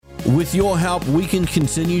With your help, we can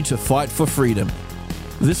continue to fight for freedom.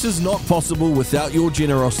 This is not possible without your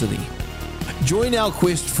generosity. Join our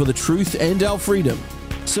quest for the truth and our freedom.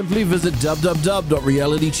 Simply visit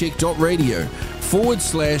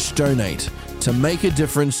www.realitycheck.radio/donate to make a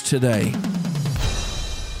difference today.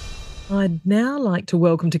 I'd now like to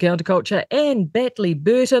welcome to Counterculture Anne BATLEY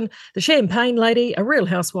Burton, the Champagne Lady, a real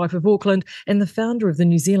housewife of Auckland, and the founder of the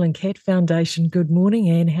New Zealand Cat Foundation. Good morning,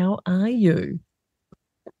 Anne. How are you?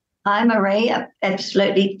 Hi, Marie.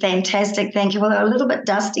 Absolutely fantastic. Thank you. We're a little bit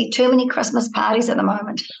dusty. Too many Christmas parties at the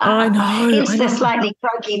moment. I know. Hence the slightly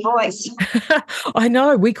croaky voice. I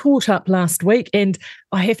know. We caught up last week, and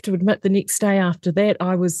I have to admit, the next day after that,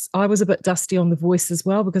 I was a bit dusty on the voice as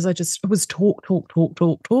well, because it was talk,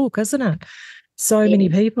 isn't it? So many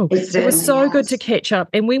people. It was so good to catch up.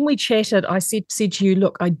 And when we chatted, I said to you,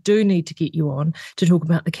 look, I do need to get you on to talk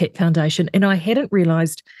about the Cat Foundation. And I hadn't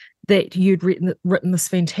realised that you'd written this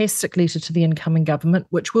fantastic letter to the incoming government,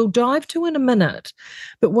 which we'll dive to in a minute.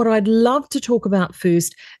 But what I'd love to talk about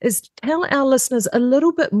first is tell our listeners a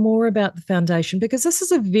little bit more about the foundation, because this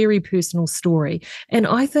is a very personal story. And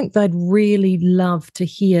I think they'd really love to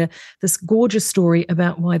hear this gorgeous story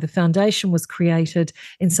about why the foundation was created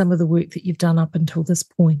and some of the work that you've done up until this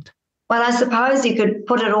point. Well, I suppose you could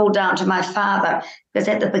put it all down to my father, because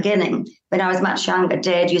at the beginning, when I was much younger,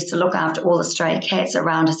 Dad used to look after all the stray cats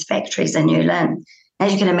around his factories in New Lynn.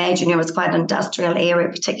 As you can imagine, it was quite an industrial area,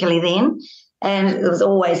 particularly then, and there was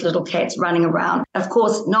always little cats running around. Of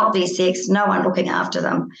course, not their sex, no one looking after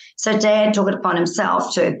them. So Dad took it upon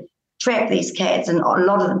himself to trap these cats, and a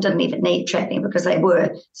lot of them didn't even need trapping because they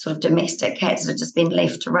were sort of domestic cats that had just been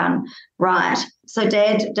left to run riot. So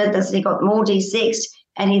Dad did this, and he got them all desexed.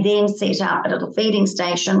 And he then set up a little feeding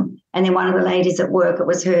station. And then one of the ladies at work, it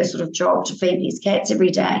was her sort of job to feed these cats every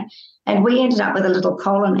day. And we ended up with a little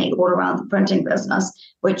colony all around the printing business,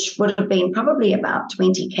 which would have been probably about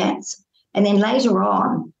 20 cats. And then later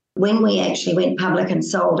on, when we actually went public and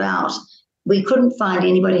sold out, we couldn't find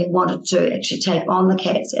anybody who wanted to actually take on the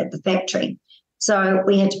cats at the factory. So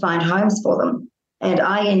we had to find homes for them. And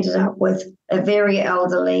I ended up with a very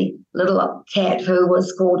elderly little cat who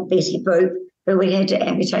was called Betty Boop, who we had to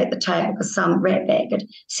amputate the tail because some ratbag had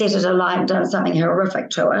set it alight and done something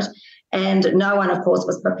horrific to it. And no one, of course,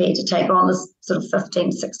 was prepared to take on this sort of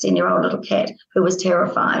 15, 16-year-old little cat who was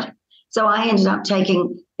terrified. So I ended up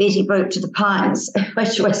taking Betty Boop to the Pines,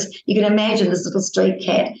 which was, you can imagine this little street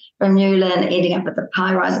cat from New Lynn ending up at the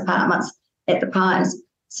high-rise apartments at the Pines.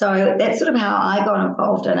 So that's sort of how I got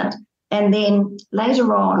involved in it. And then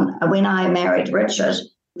later on, when I married Richard,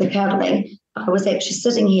 the cuddly, I was actually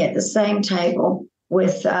sitting here at the same table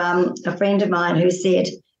with a friend of mine who said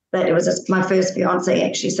that it was my first fiancé,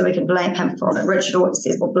 actually, so we can blame him for it. Richard always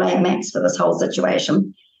says, well, blame Max for this whole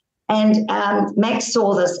situation. And Max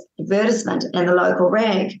saw this advertisement in the local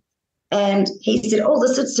rag, and he said, oh,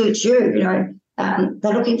 this would suit you. You know,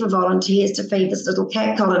 they're looking for volunteers to feed this little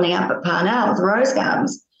cat colony up at Parnell, the Rose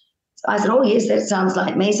Gardens. I said, oh, yes, that sounds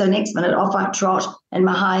like me. So next minute, off I trot in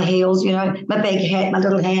my high heels, you know, my big hat, my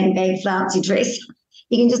little handbag, flouncy dress.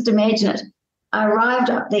 You can just imagine it. I arrived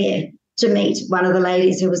up there to meet one of the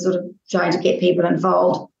ladies who was sort of trying to get people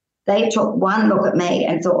involved. They took one look at me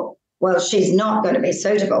and thought, well, she's not going to be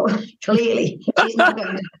suitable. Clearly, she's not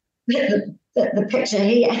going to fit the picture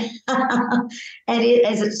here. And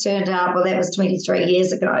as it turned out, well, that was 23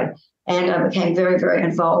 years ago. And I became very, very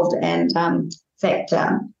involved. And in fact,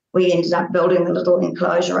 we ended up building the little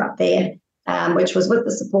enclosure up there, which was with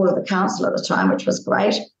the support of the council at the time, which was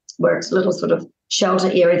great, where it's a little sort of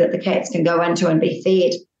shelter area that the cats can go into and be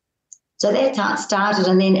fed. So that's how it started.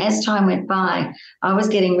 And then as time went by, I was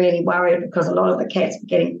getting really worried because a lot of the cats were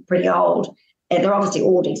getting pretty old. And they're obviously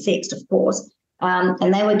all desexed, of course,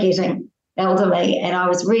 and they were getting elderly. And I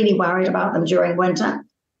was really worried about them during winter.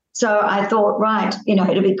 So I thought, right, you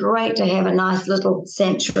know, it'd be great to have a nice little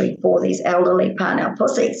sanctuary for these elderly Parnell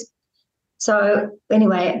pussies. So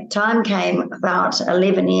anyway, time came about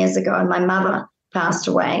 11 years ago, and my mother passed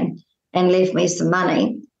away and left me some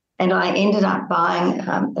money. And I ended up buying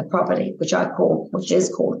a property, which is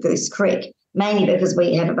called Goose Creek, mainly because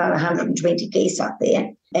we have about 120 geese up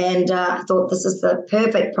there. And I thought this is the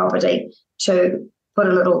perfect property to put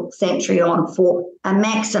a little sanctuary on for a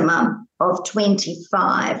maximum of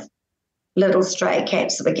 25 little stray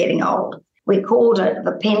cats that were getting old. We called it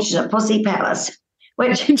the Pensioner Pussy Palace,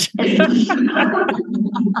 which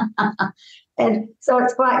and so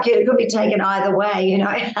it's quite cute. It could be taken either way, you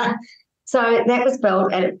know. So that was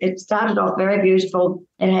built, and it started off very beautiful.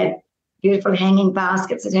 It had beautiful hanging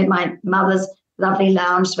baskets. It had my mother's lovely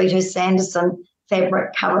lounge suite, her Sanderson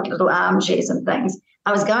fabric-covered little armchairs and things.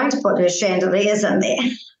 I was going to put her chandeliers in there.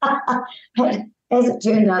 But as it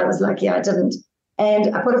turned out, it was lucky I didn't.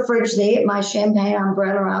 And I put a fridge there, my champagne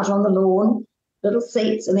umbrella out on the lawn, little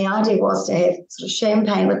seats, and the idea was to have sort of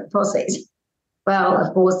champagne with the pussies. Well,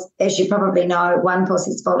 of course, as you probably know, one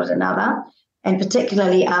pussy's followed another, and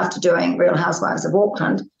particularly after doing Real Housewives of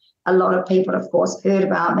Auckland, a lot of people, of course, heard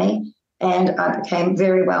about me, and I became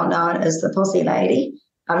very well known as the pussy lady.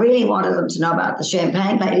 I really wanted them to know about the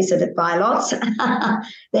champagne lady, so they'd buy lots.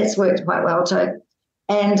 That's worked quite well too.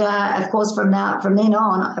 And of course, from then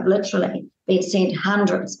on, I've literally been sent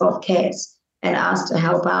hundreds of cats and asked to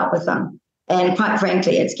help out with them. And quite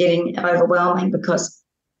frankly, it's getting overwhelming because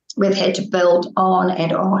we've had to build on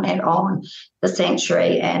and on and on the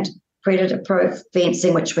sanctuary and predator-proof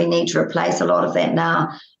fencing, which we need to replace a lot of that now.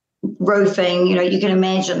 Roofing, you can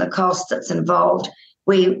imagine the cost that's involved.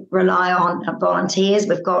 We rely on volunteers.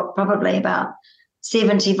 We've got probably about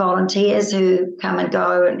 70 volunteers who come and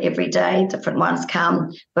go, and every day different ones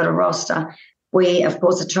come, but a roster. We, of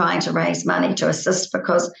course, are trying to raise money to assist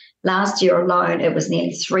because last year alone it was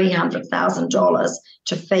nearly $300,000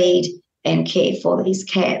 to feed and care for these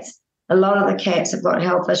cats. A lot of the cats have got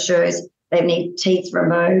health issues. They need teeth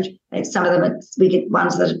removed. And some of them, we get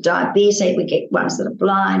ones that are diabetic, we get ones that are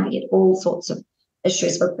blind, we get all sorts of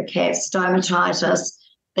issues with the cats, stomatitis.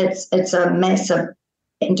 It's a massive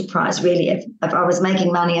enterprise, really. If I was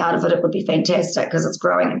making money out of it, it would be fantastic because it's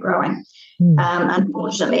growing and growing.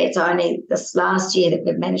 Unfortunately, it's only this last year that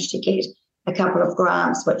we've managed to get a couple of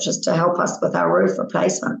grants, which is to help us with our roof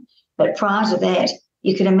replacement. But prior to that,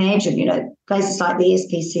 you can imagine, places like the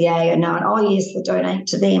SPCA are known, oh, yes, they donate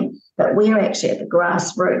to them. But we're actually at the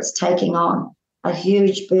grassroots taking on a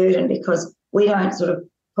huge burden because we don't sort of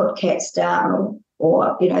put cats down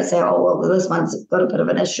or say, oh, well, this one's got a bit of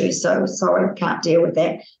an issue, so sorry, we can't deal with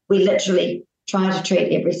that. We literally try to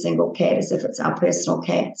treat every single cat as if it's our personal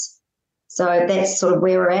cats. So that's sort of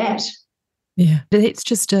where we're at. Yeah, but it's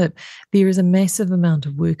just there is a massive amount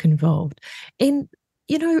of work involved. And,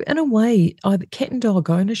 in a way, cat and dog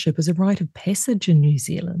ownership is a rite of passage in New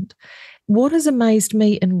Zealand. What has amazed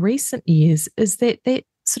me in recent years is that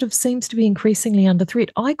sort of seems to be increasingly under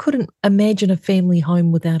threat. I couldn't imagine a family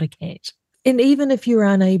home without a cat. And even if you're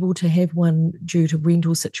unable to have one due to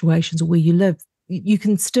rental situations or where you live, you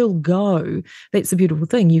can still go. That's the beautiful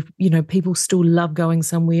thing. People still love going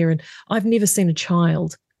somewhere. And I've never seen a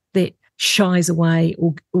child that shies away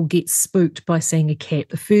or gets spooked by seeing a cat.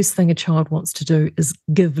 The first thing a child wants to do is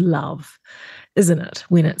give love, isn't it?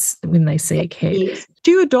 When they see a cat. Yes.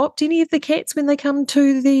 Do you adopt any of the cats when they come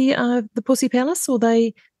to the Pussy Palace, or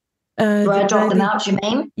they? Do I adopt them out? You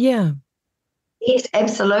mean? Yeah. Yes,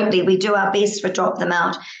 absolutely. We do our best to adopt them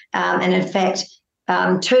out. And in fact,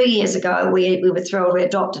 2 years ago, we were thrilled. We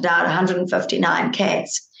adopted out 159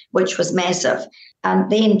 cats, which was massive.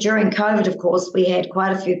 And then during COVID, of course, we had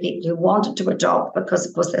quite a few people who wanted to adopt because,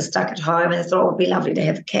 of course, they're stuck at home and they thought it would be lovely to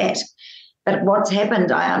have a cat. But what's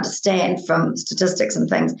happened, I understand from statistics and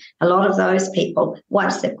things, a lot of those people,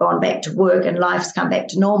 once they've gone back to work and life's come back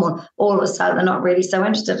to normal, all of a sudden they're not really so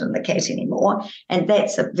interested in the cat anymore. And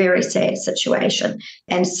that's a very sad situation.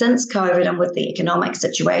 And since COVID and with the economic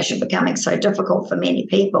situation becoming so difficult for many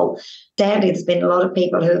people, sadly, there's been a lot of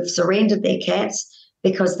people who have surrendered their cats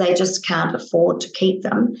because they just can't afford to keep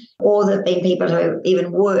them. Or there have been people who,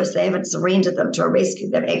 even worse, they haven't surrendered them to a rescue,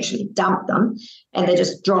 they've actually dumped them and they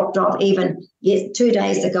just dropped off. Even 2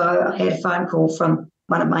 days ago, I had a phone call from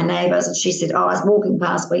one of my neighbours and she said, oh, I was walking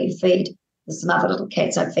past where you feed. There's some other little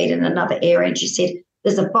cats I feed in another area. And she said,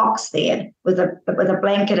 there's a box there with a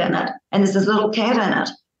blanket in it and there's this little cat in it.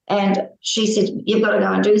 And she said, you've got to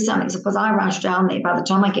go and do something. So because I rushed down there, by the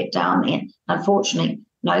time I get down there, unfortunately,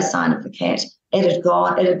 no sign of the cat. It had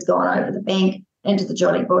gone over the bank into the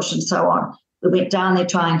Jolly Bush and so on. We went down there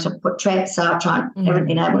trying to put traps out, haven't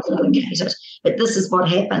been able to locate it. But this is what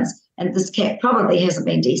happens. And this cat probably hasn't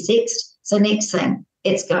been de-sexed. So next thing,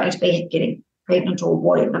 it's going to be getting pregnant or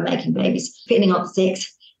whatever, making babies, depending on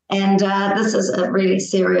sex. And this is a really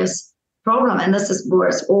serious problem. And this is where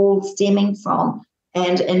it's all stemming from.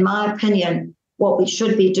 And in my opinion, what we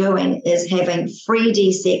should be doing is having free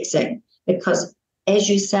de-sexing because, as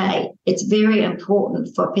you say, it's very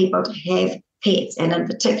important for people to have pets, and in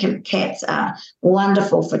particular, cats are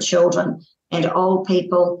wonderful for children and old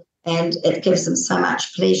people, and it gives them so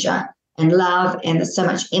much pleasure and love, and there's so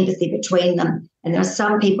much empathy between them. And there are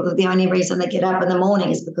some people that the only reason they get up in the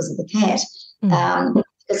morning is because of the cat.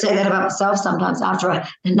 I say that about myself sometimes after a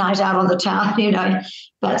night out on the town,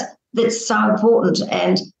 but that's so important.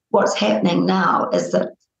 And what's happening now is that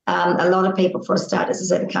a lot of people, for a start, as I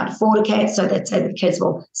said, they can't afford a cat, so they'd say to the kids,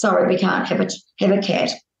 well, sorry, we can't have a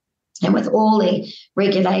cat. And with all the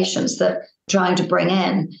regulations that trying to bring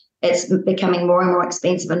in, it's becoming more and more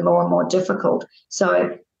expensive and more difficult.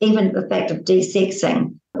 So even the fact of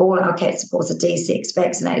desexing, all our cats, of course, are desexed,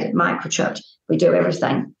 vaccinated, microchipped. We do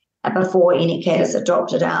everything before any cat is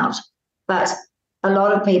adopted out. But a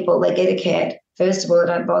lot of people, they get a cat, first of all, they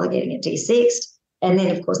don't bother getting it desexed. And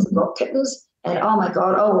then, of course, they've got kittens. And, oh, my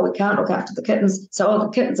God, well, we can't look after the kittens. So all the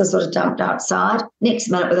kittens are sort of dumped outside. Next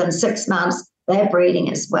minute, within 6 months, they're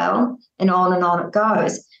breeding as well. And on it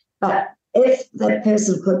goes. But if that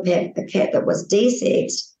person could pick a cat that was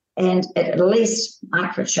desexed and at least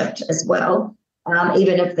microchipped as well,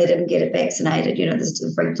 even if they didn't get it vaccinated, there's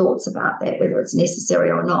different thoughts about that, whether it's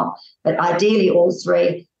necessary or not. But ideally, all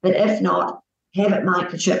three. But if not, have it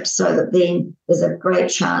microchipped so that then there's a great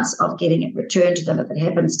chance of getting it returned to them if it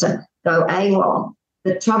happens to go AWOL.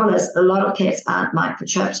 The trouble is a lot of cats aren't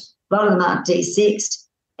microchipped. A lot of them aren't desexed.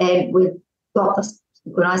 And we've got this,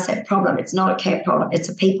 when I say problem, it's not a cat problem, it's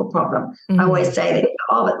a people problem. Mm-hmm. I always say that,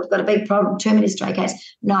 but we've got a big problem, too many stray cats.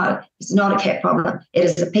 No, it's not a cat problem. It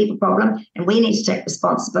is a people problem, and we need to take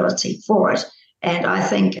responsibility for it. And I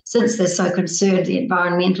think since they're so concerned, the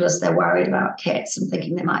environmentalists, they're worried about cats and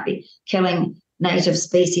thinking they might be killing native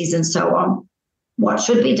species and so on. What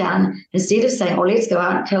should be done, instead of saying, let's go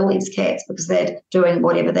out and kill these cats because they're doing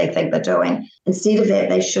whatever they think they're doing, instead of that,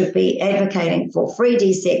 they should be advocating for free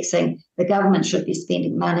desexing. The government should be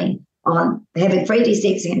spending money on having free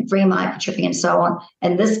desexing and free microchipping and so on.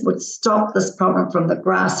 And this would stop this problem from the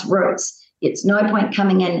grassroots. It's no point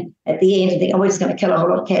coming in at the end and thinking, we're just going to kill a whole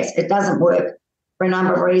lot of cats. It doesn't work for a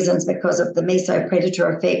number of reasons, because of the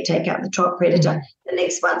mesopredator effect, take out the top predator, the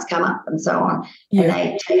next ones come up and so on, and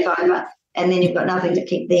they take over. And then you've got nothing to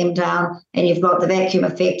keep them down. And you've got the vacuum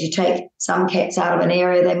effect. You take some cats out of an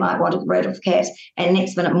area, they might want to get rid of cats. And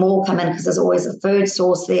next minute more come in because there's always a food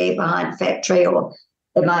source there behind a factory, or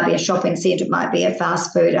it might be a shopping centre, it might be a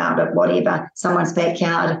fast food outlet, whatever, someone's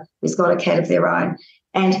backyard who's got a cat of their own.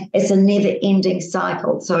 And it's a never-ending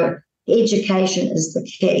cycle. So education is the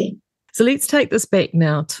key. So let's take this back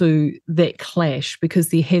now to that clash, because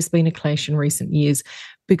there has been a clash in recent years,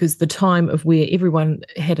 because the time of where everyone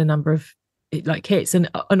had a number of cats, and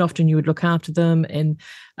often you would look after them, and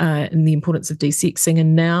the importance of desexing.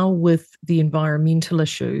 And now with the environmental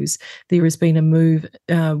issues, there has been a move,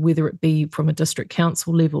 whether it be from a district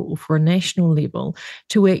council level or for a national level,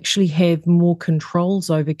 to actually have more controls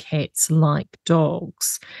over cats like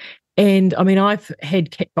dogs. And I mean, I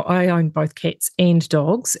own both cats and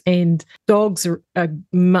dogs are a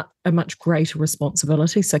much greater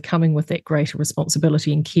responsibility. So coming with that greater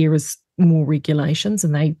responsibility and care is more regulations,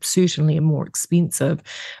 and they certainly are more expensive.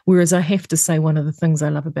 Whereas I have to say, one of the things I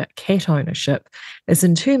love about cat ownership is,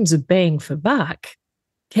 in terms of bang for buck,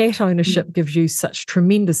 cat ownership gives you such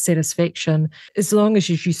tremendous satisfaction as long as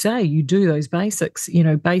you say, you do those basics,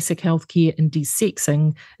 basic healthcare and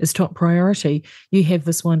desexing is top priority. You have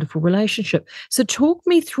this wonderful relationship. So talk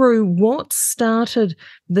me through what started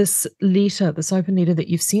this letter, this open letter that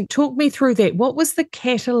you've sent. Talk me through that. What was the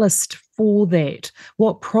catalyst for that?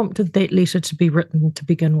 What prompted that letter to be written to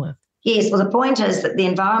begin with? Yes, well, the point is that the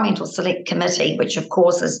Environmental Select Committee, which of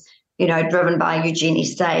course is driven by Eugenie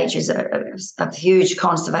Stage, who's a huge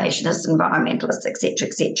conservationist, environmentalist,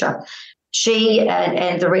 etc. She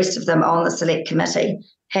and the rest of them on the Select Committee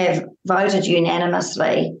have voted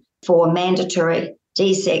unanimously for mandatory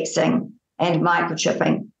desexing and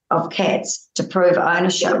microchipping of cats to prove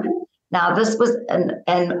ownership. Now, this was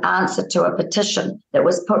an answer to a petition that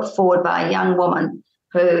was put forward by a young woman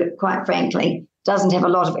who, quite frankly, doesn't have a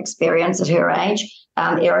lot of experience at her age,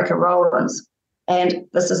 Erica Rowlands. And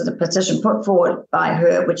this is a petition put forward by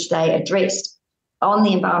her, which they addressed on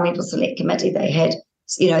the Environmental Select Committee. They had,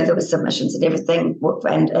 there were submissions and everything,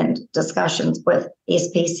 and discussions with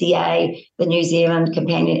SPCA, the New Zealand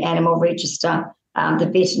Companion Animal Register, the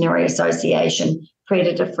Veterinary Association,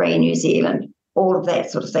 Predator Free New Zealand, all of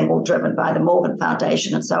that sort of thing, all driven by the Morgan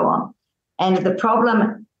Foundation and so on. And the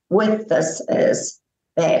problem with this is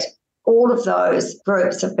that all of those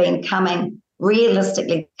groups have been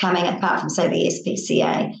realistically coming, apart from, say, the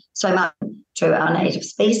SPCA, so much to our native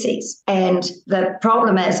species. And the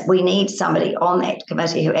problem is we need somebody on that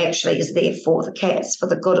committee who actually is there for the cats, for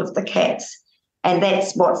the good of the cats. And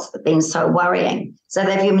that's what's been so worrying. So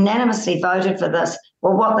they've unanimously voted for this.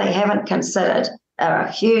 Well, what they haven't considered are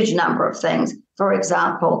a huge number of things. For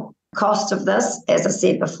example, cost of this, as I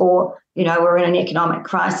said before, we're in an economic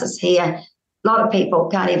crisis here. A lot of people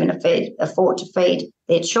can't even afford to feed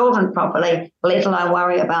their children properly, let alone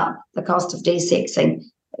worry about the cost of desexing,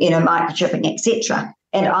 microchipping, etc.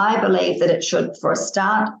 And I believe that it should, for a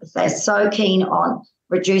start, if they're so keen on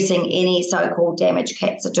reducing any so-called damage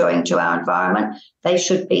cats are doing to our environment. They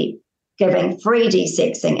should be giving free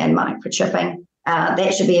desexing and microchipping.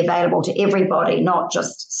 That should be available to everybody, not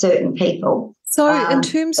just certain people. So in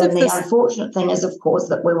terms of the unfortunate thing is, of course,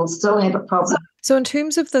 that we will still have a problem. So in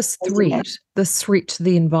terms of this threat to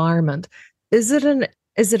the environment, is it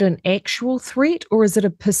an actual threat or is it a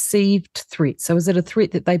perceived threat? So is it a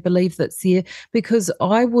threat that they believe that's there? Because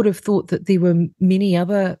I would have thought that there were many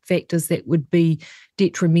other factors that would be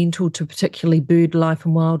detrimental to particularly bird life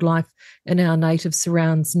and wildlife in our native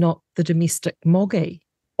surrounds, not the domestic moggy.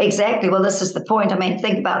 Exactly. Well, this is the point. I mean,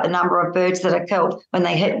 think about the number of birds that are killed when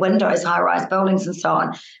they hit windows, high-rise buildings and so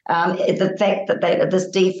on. The fact that this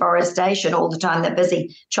deforestation all the time, they're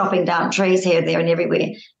busy chopping down trees here, there and everywhere,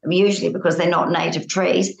 usually because they're not native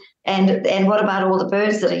trees. And what about all the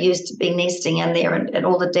birds that are used to be nesting in there and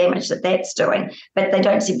all the damage that that's doing? But they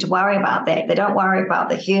don't seem to worry about that. They don't worry about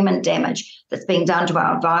the human damage that's being done to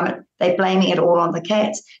our environment. They're blaming it all on the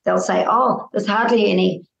cats. They'll say, oh, there's hardly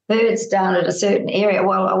any birds down at a certain area.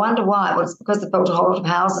 Well, I wonder why. Well, it's because they've built a whole lot of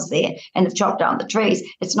houses there and they've chopped down the trees.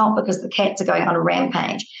 It's not because the cats are going on a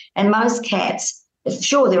rampage. And most cats,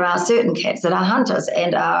 sure, there are certain cats that are hunters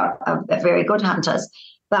and are very good hunters,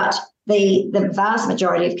 but the vast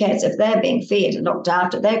majority of cats, if they're being fed and looked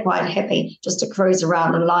after, they're quite happy just to cruise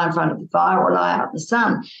around and lie in front of the fire or lie out in the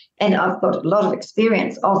sun. And I've got a lot of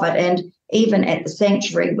experience of it. And even at the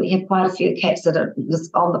sanctuary, we have quite a few cats that are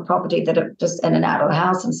just on the property that are just in and out of the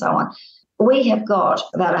house and so on. We have got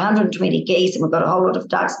about 120 geese and we've got a whole lot of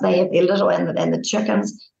ducks. They have their little, and the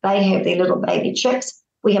chickens, they have their little baby chicks.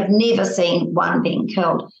 We have never seen one being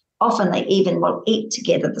killed. Often they even will eat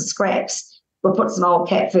together the scraps. We'll put some old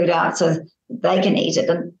cat food out so they can eat it.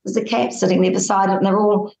 And there's a cat sitting there beside it and they're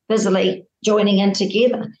all busily joining in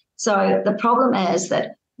together. So the problem is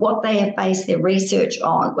that what they have based their research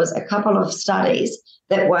on was a couple of studies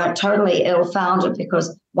that were totally ill-founded,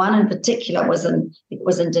 because one in particular was in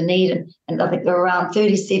Dunedin, and I think there were around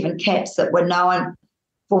 37 cats that were known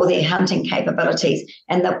for their hunting capabilities.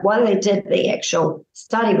 And why they did the actual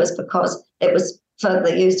study was because it was for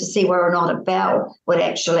the use to see whether or not a bell would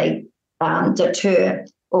actually deter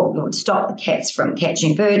or would stop the cats from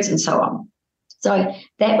catching birds and so on. So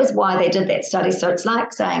that was why they did that study. So it's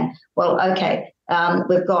like saying, well, okay,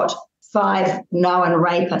 we've got 5 known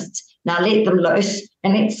rapists. Now let them loose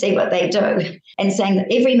and let's see what they do. And saying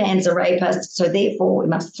that every man's a rapist, so therefore we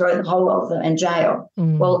must throw the whole of them in jail.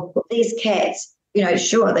 Well, these cats,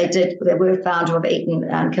 sure, they were found to have eaten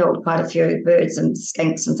and killed quite a few birds and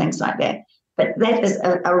skinks and things like that. But that is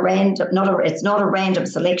it's not a random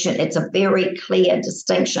selection. It's a very clear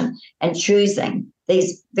distinction and choosing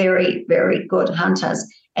these very, very good hunters.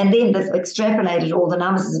 And then they've extrapolated all the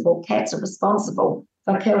numbers as well. Cats are responsible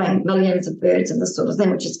for killing millions of birds and this sort of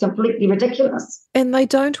thing, which is completely ridiculous. And they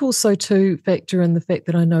don't also factor in the fact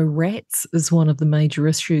that I know rats is one of the major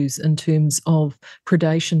issues in terms of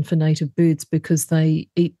predation for native birds, because they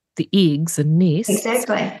eat the eggs and nests.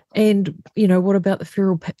 Exactly. And, what about the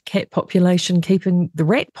feral cat population keeping the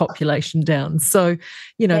rat population down? So,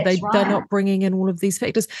 they're not bringing in all of these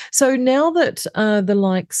factors. So now that the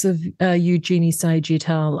likes of Eugenie Sage et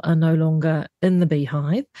al. Are no longer in the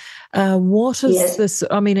beehive, what is this?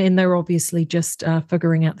 I mean, and they're obviously just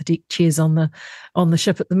figuring out the deck chairs on the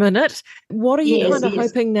ship at the minute. What are you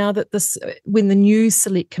hoping now that when the new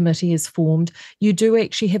select committee is formed, you do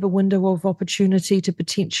actually have a window of opportunity to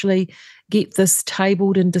potentially get this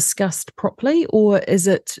tabled and discussed properly, or has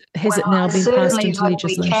it now been passed into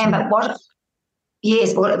legislation? We can, but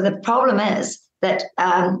the problem is that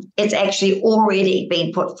it's actually already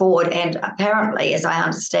been put forward, and apparently, as I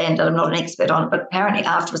understand it, I'm not an expert on it, but apparently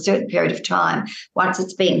after a certain period of time, once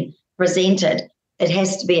it's been presented, it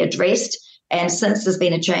has to be addressed. And since there's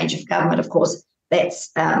been a change of government, of course,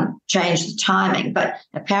 that's changed the timing. But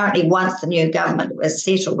apparently once the new government is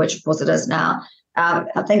settled, which of course it is now,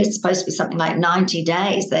 I think it's supposed to be something like 90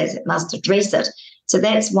 days they must address it. So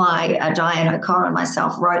that's why Diane O'Connor and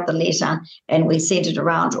myself wrote the letter, and we sent it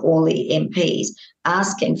around to all the MPs,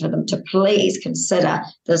 asking for them to please consider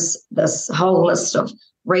this whole list of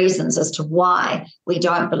reasons as to why we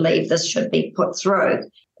don't believe this should be put through.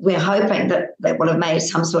 We're hoping that they will have made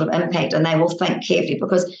some sort of impact and they will think carefully,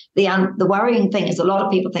 because the worrying thing is a lot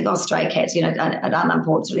of people think, stray cats, are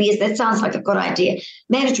unimportant. So yes, that sounds like a good idea.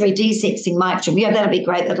 Mandatory desexing microchip, that'll be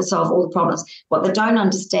great. That'll solve all the problems. What they don't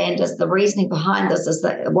understand is the reasoning behind this is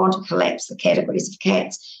that they want to collapse the categories of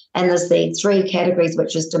cats. And there's the 3 categories,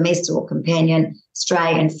 which is domestic or companion,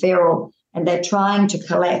 stray and feral. And they're trying to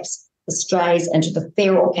collapse the strays into the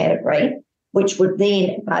feral category, which would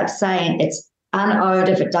then, by saying it's unowned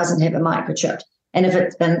if it doesn't have a microchip. And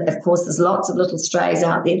of course, there's lots of little strays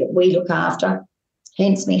out there that we look after,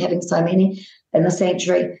 hence me having so many in the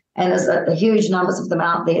sanctuary. And there's a huge numbers of them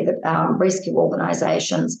out there that rescue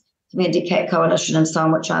organisations, Community Cat Coalition and so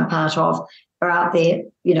on, which I'm part of, are out there,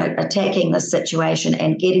 attacking this situation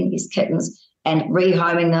and getting these kittens and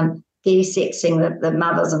rehoming them, desexing the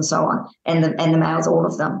mothers and so on, and the males, all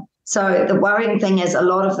of them. So the worrying thing is a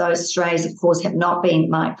lot of those strays, of course, have not been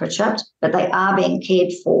microchipped, but they are being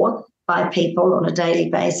cared for by people on a daily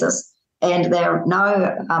basis. And they're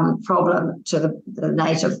no problem to the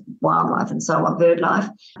native wildlife and so on, bird life,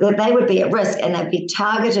 that they would be at risk and they'd be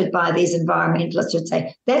targeted by these environmentalists who'd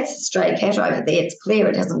say, that's a stray cat over there. It's clear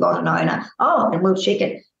it hasn't got an owner. Oh, and we'll check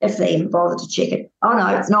it if they even bother to check it. Oh, no,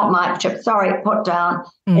 it's not microchipped. Sorry, put down.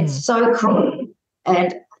 It's so cruel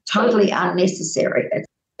and totally unnecessary.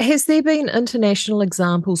 Has there been international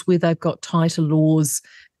examples where they've got tighter laws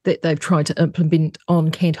that they've tried to implement on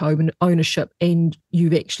cat ownership and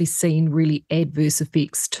you've actually seen really adverse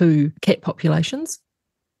effects to cat populations?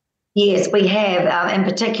 Yes, we have, in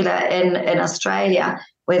particular in Australia,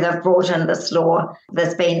 where they've brought in this law.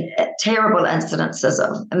 There's been terrible incidences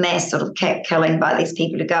of mass sort of cat killing by these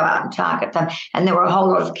people who go out and target them. And there were a whole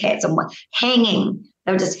lot of cats and hanging.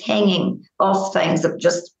 They were just hanging off things that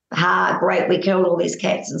just, great, we killed all these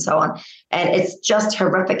cats and so on. And it's just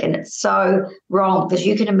horrific and it's so wrong because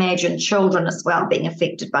you can imagine children as well being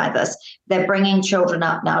affected by this. They're bringing children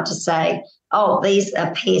up now to say, oh, these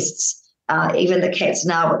are pests. Even the cats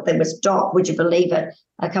now, there was Doc, would you believe it?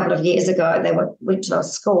 A couple of years ago, they went to a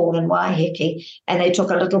school in Waiheke and they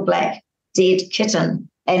took a little black dead kitten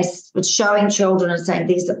and was showing children and saying,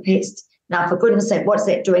 these are pests. Now, for goodness sake, what's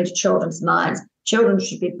that doing to children's minds? Children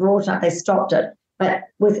should be brought up. They stopped it. But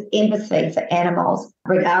with empathy for animals,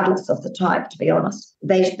 regardless of the type, to be honest,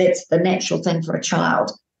 that's the natural thing for a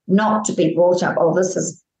child, not to be brought up, oh, this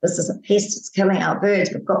is a pest, it's killing our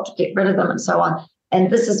birds, we've got to get rid of them and so on.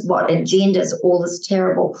 And this is what engenders all this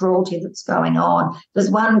terrible cruelty that's going on.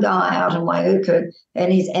 There's one guy out in Waiuku,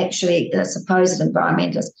 and he's actually a supposed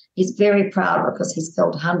environmentalist. He's very proud because he's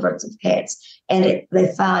killed hundreds of cats. And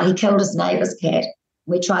they found he killed his neighbour's cat.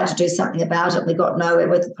 We tried to do something about it. We got nowhere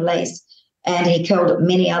with the police. And he killed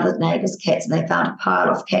many other neighbours' cats, and they found a pile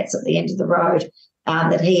of cats at the end of the road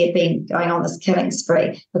that he had been going on this killing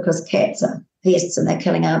spree because cats are pests and they're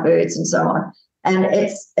killing our birds and so on. And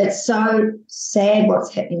it's so sad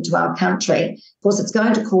what's happening to our country. Of course, it's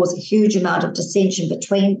going to cause a huge amount of dissension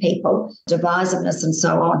between people, divisiveness and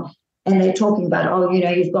so on. And they're talking about,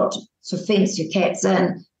 you've got to fence your cats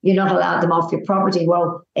in. You're not allowed them off your property.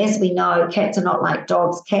 Well, as we know, cats are not like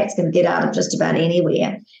dogs. Cats can get out of just about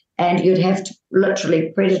anywhere. And you'd have to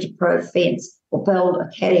literally predator-proof fence or build a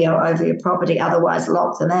catio over your property, otherwise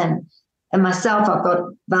lock them in. And myself, I've got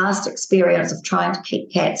vast experience of trying to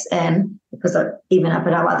keep cats in because even up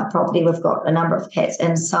at our other property, we've got a number of cats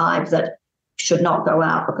inside that should not go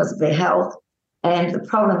out because of their health. And the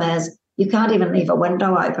problem is you can't even leave a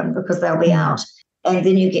window open because they'll be out. And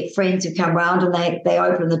then you get friends who come round and they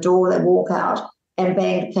open the door, they walk out, and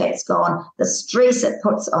bang, the cat's gone. The stress it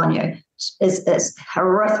puts on you is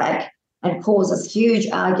horrific and causes huge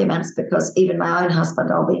arguments because even my own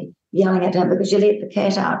husband, I'll be yelling at him because you let the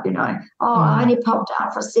cat out, I only popped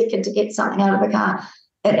out for a second to get something out of the car.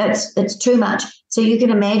 It's too much. So you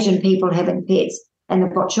can imagine people having pets and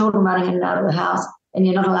they've got children running in and out of the house and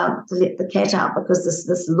you're not allowed to let the cat out because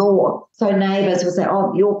this law. So neighbours will say,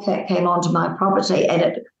 oh, your cat came onto my property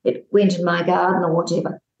and it went in my garden or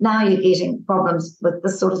whatever. Now you're getting problems with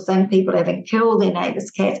this sort of thing, people having killed their neighbour's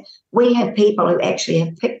cats. We have people who actually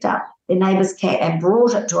have picked up their neighbour's cat and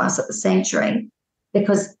brought it to us at the sanctuary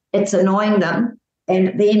because it's annoying them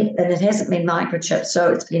and it hasn't been microchipped.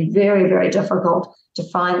 So it's been very, very difficult to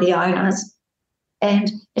find the owners.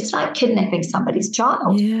 And it's like kidnapping somebody's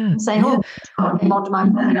child. Yeah. Saying, come onto my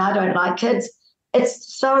phone, I don't like kids.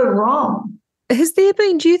 It's so wrong. Has there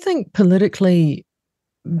been, do you think politically,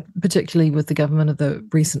 particularly with the government of the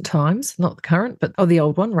recent times, not the current, but the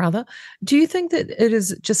old one rather, do you think that it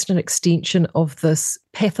is just an extension of this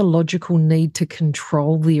pathological need to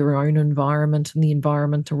control their own environment and the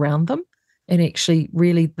environment around them? And actually,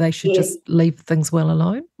 really, they should just leave things well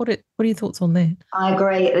alone? What are your thoughts on that? I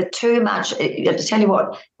agree. Too much. To tell you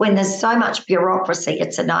what, when there's so much bureaucracy,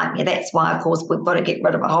 it's a nightmare. That's why, of course, we've got to get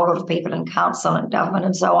rid of a whole lot of people in council and government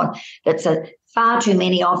and so on. That's far too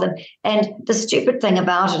many of them. And the stupid thing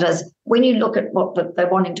about it is when you look at what they're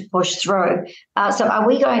wanting to push through, so are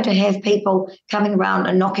we going to have people coming around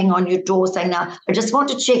and knocking on your door saying, now, I just want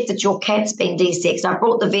to check that your cat's been desexed. I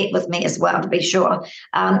brought the vet with me as well to be sure.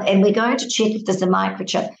 And we're going to check if there's a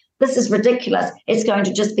microchip. this is ridiculous. It's going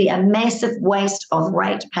to just be a massive waste of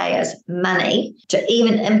ratepayers' money to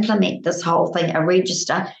even implement this whole thing, a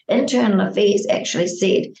register. Internal Affairs actually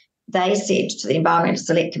said to the Environmental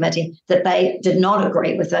Select Committee that they did not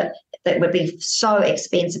agree with it, that it would be so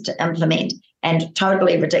expensive to implement and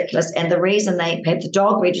totally ridiculous. And the reason they have the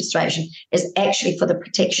dog registration is actually for the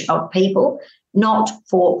protection of people, not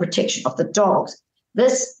for protection of the dogs.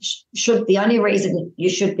 The only reason you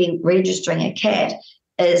should be registering a cat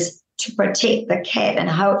is to protect the cat, and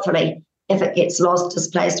hopefully if it gets lost,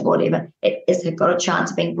 displaced, or whatever, it's got a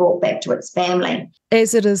chance of being brought back to its family.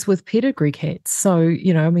 As it is with pedigree cats. So,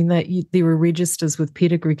 there are registers with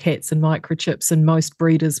pedigree cats and microchips, and most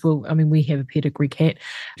breeders will, we have a pedigree cat.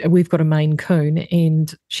 We've got a Maine Coon,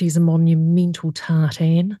 and she's a monumental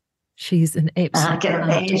tartan. She's an absolute I can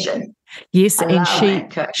imagine. Yes, and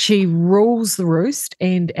she rules the roost.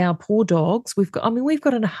 And our poor dogs, we've got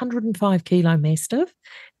an 105 kilo Mastiff,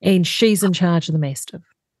 and she's in charge of the Mastiff.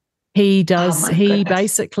 He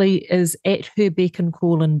basically is at her beck and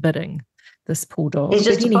call and bidding. This poor dog. He's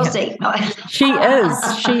just a pussy. She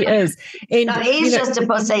is. And no, he's just a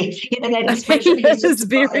pussy. That expression. He is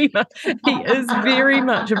very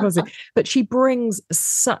much a pussy. But she brings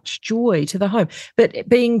such joy to the home. But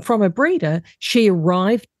being from a breeder, she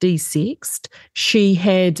arrived desexed. She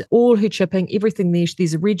had all her chipping, everything there.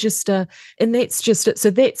 There's a register, and that's just it. So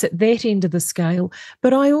that's at that end of the scale.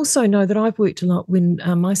 But I also know that I've worked a lot when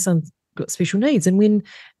my son got special needs, and when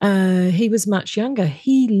he was much younger,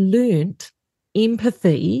 he learnt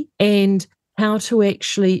empathy and how to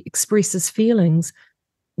actually express his feelings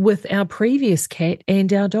with our previous cat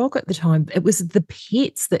and our dog at the time. It was the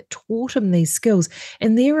pets that taught him these skills.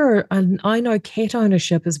 And I know cat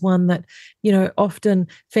ownership is one that, often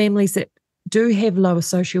families that do have lower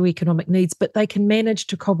socioeconomic needs, but they can manage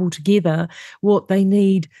to cobble together what they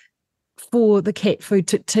need for the cat food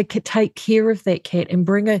to take care of that cat and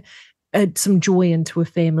bring some joy into a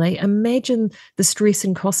family. Imagine the stress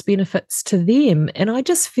and cost benefits to them. And I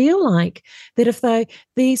just feel like that if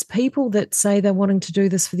these people that say they're wanting to do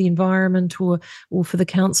this for the environment or for the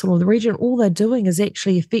council or the region, all they're doing is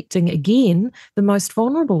actually affecting, again, the most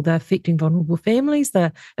vulnerable. They're affecting vulnerable families.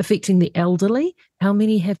 They're affecting the elderly. How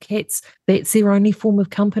many have cats? That's their only form of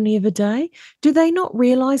company of a day. Do they not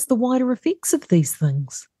realise the wider effects of these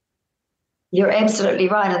things? You're absolutely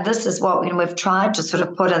right. And this is what we've tried to sort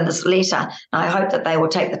of put in this letter. And I hope that they will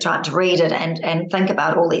take the time to read it and think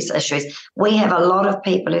about all these issues. We have a lot of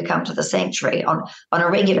people who come to the sanctuary on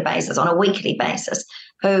a regular basis, on a weekly basis,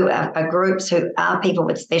 who are groups who are people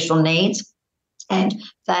with special needs. And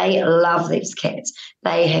they love these cats.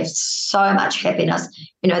 They have so much happiness.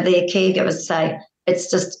 Their caregivers say,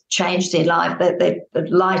 it's just changed their life. They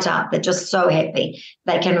light up. They're just so happy.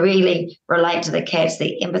 They can really relate to the cats,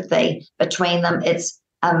 the empathy between them. It's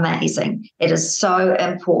amazing. It is so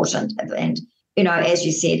important. And, as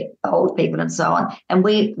you said, old people and so on. And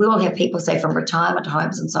we will have people, say, from retirement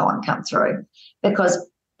homes and so on come through because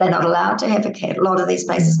they're not allowed to have a cat. A lot of these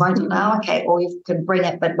places won't allow a cat, or you can bring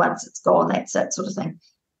it, but once it's gone, that's that sort of thing.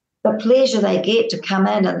 The pleasure they get to come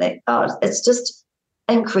in and it's just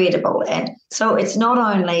incredible. And so it's not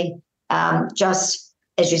only just,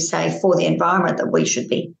 as you say, for the environment that we should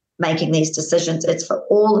be making these decisions. It's for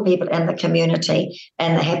all the people in the community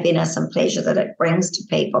and the happiness and pleasure that it brings to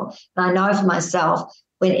people. And I know for myself,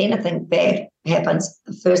 when anything bad happens,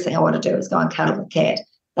 the first thing I want to do is go and cuddle the cat.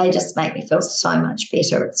 They just make me feel so much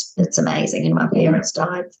better. It's amazing. And my parents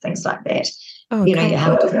died, things like that. Oh, you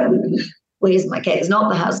have to go, where's my cat? It's not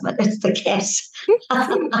the husband, it's the cat.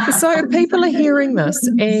 So people are hearing this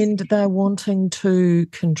and they're wanting to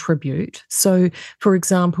contribute. So, for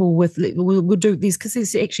example, we'll do these because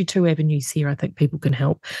there's actually two avenues here I think people can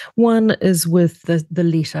help. One is with the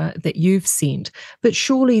letter that you've sent, but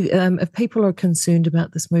surely if people are concerned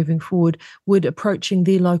about this moving forward, would approaching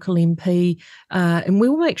their local MP, and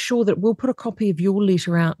we'll make sure that we'll put a copy of your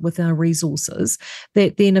letter out with our resources,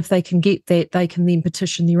 that then if they can get that, they can then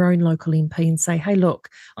petition their own local MP and say, hey, look,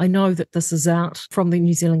 I know that this is out from the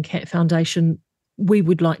New Zealand Cat Foundation. We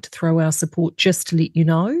would like to throw our support just to let you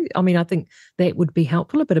know. I mean, I think that would be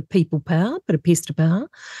helpful, a bit of people power, a bit of pester power.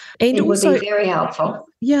 And it also, would be very helpful.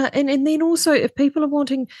 Yeah, and then also if people are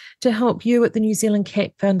wanting to help you at the New Zealand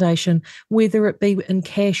Cat Foundation, whether it be in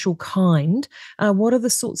cash or kind, what are the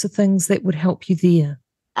sorts of things that would help you there?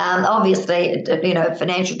 Obviously,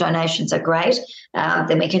 financial donations are great.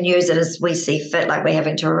 Then we can use it as we see fit, like we're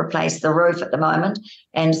having to replace the roof at the moment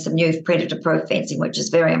and some new predator-proof fencing, which is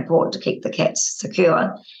very important to keep the cats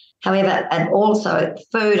secure. However, and also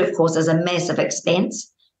food, of course, is a massive expense.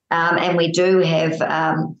 And we do have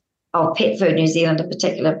Pet Food New Zealand in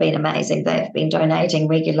particular have been amazing. They've been donating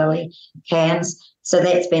regularly cans. So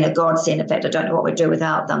that's been a godsend. In fact, I don't know what we'd do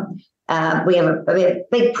without them. We have a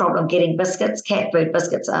big problem getting biscuits. Cat food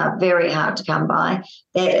biscuits are very hard to come by.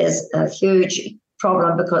 That is a huge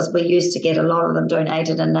problem because we used to get a lot of them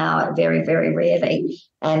donated and now very, very rarely.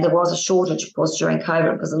 And there was a shortage, of course, during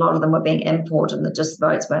COVID because a lot of them were being imported and the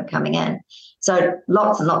votes weren't coming in. So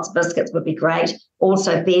lots and lots of biscuits would be great.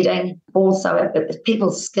 Also bedding, also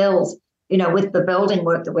people's skills, with the building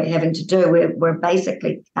work that we're having to do, we're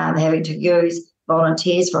basically having to use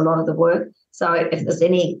volunteers for a lot of the work. So if there's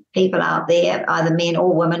any people out there, either men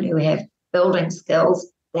or women, who have building skills,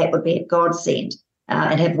 that would be a godsend.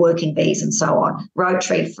 And have working bees and so on.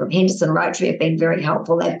 Rotary from Henderson Rotary have been very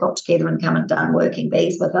helpful. They've got together and come and done working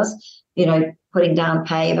bees with us, putting down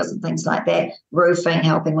pavers and things like that, roofing,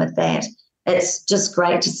 helping with that. It's just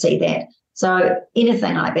great to see that. So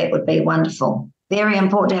anything like that would be wonderful. Very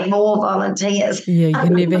important to have more volunteers. Yeah, you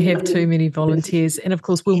can never have too many volunteers. And of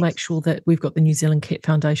course, we'll make sure that we've got the New Zealand Cat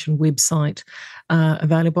Foundation website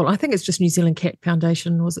available. I think it's just New Zealand Cat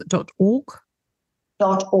Foundation, was it .org?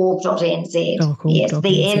 .org.nz. Yes,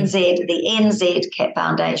 the NZ Cat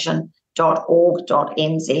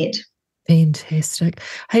Foundation.org.nz. Fantastic.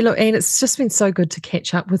 Hey, look, Anne, it's just been so good to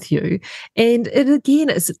catch up with you. And it, again,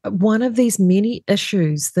 is one of these many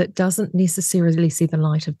issues that doesn't necessarily see the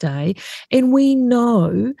light of day. And we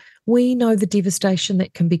know the devastation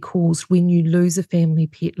that can be caused when you lose a family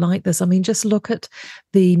pet like this. I mean, just look at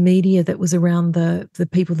the media that was around the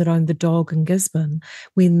people that owned the dog in Gisborne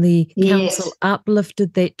when the council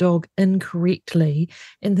uplifted that dog incorrectly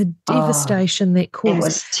and the devastation that caused. It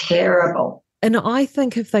was terrible. And I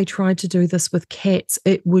think if they tried to do this with cats,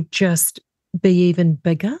 it would just be even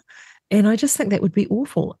bigger. And I just think that would be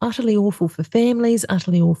awful, utterly awful for families,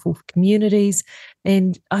 utterly awful for communities.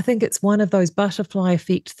 And I think it's one of those butterfly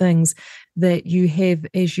effect things that you have,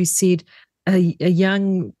 as you said, a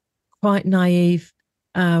young, quite naive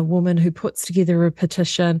woman who puts together a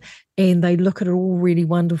petition and they look at it all really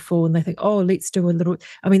wonderful and they think, oh, let's do a little.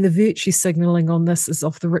 I mean, the virtue signalling on this is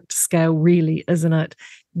off the Richter scale, really, isn't it?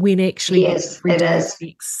 When actually it is.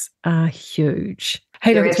 Effects are huge.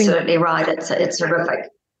 Hey, you're absolutely right. It's horrific.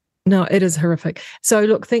 No, it is horrific. So,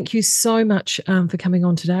 look, thank you so much for coming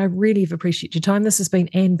on today. I really have appreciated your time. This has been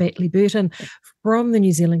Anne BATLEY-Burton from the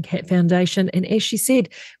New Zealand Cat Foundation. And as she said,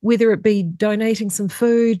 whether it be donating some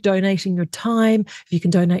food, donating your time, if you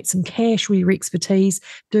can donate some cash or your expertise,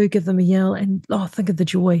 do give them a yell and think of the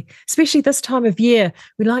joy, especially this time of year.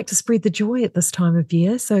 We like to spread the joy at this time of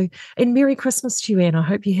year. So, and Merry Christmas to you, Anne. I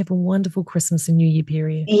hope you have a wonderful Christmas and New Year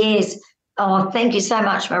period. Yes. Oh, thank you so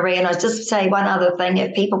much, Marie. And I'll just say one other thing.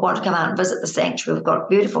 If people want to come out and visit the sanctuary, we've got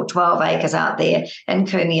beautiful 12 acres out there in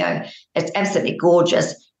Kumeo. It's absolutely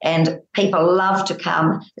gorgeous. And people love to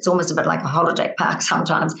come. It's almost a bit like a holiday park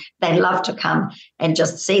sometimes. They love to come and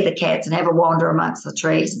just see the cats and have a wander amongst the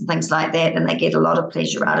trees and things like that. And they get a lot of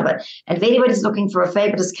pleasure out of it. And if anybody's looking for a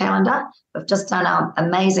fabulous calendar, we've just done our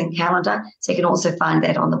amazing calendar. So you can also find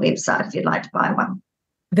that on the website if you'd like to buy one.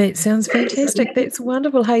 That sounds fantastic. That's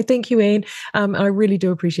wonderful. Hey, thank you, Anne. I really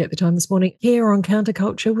do appreciate the time this morning here on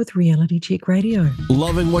Counterculture with Reality Check Radio.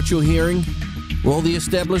 Loving what you're hearing? Well, the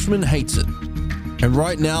establishment hates it. And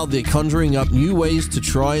right now, they're conjuring up new ways to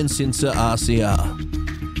try and censor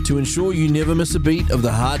RCR. To ensure you never miss a beat of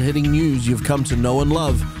the hard-hitting news you've come to know and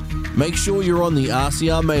love, make sure you're on the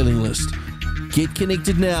RCR mailing list. Get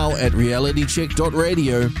connected now at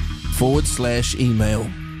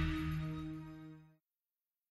realitycheck.radio/email.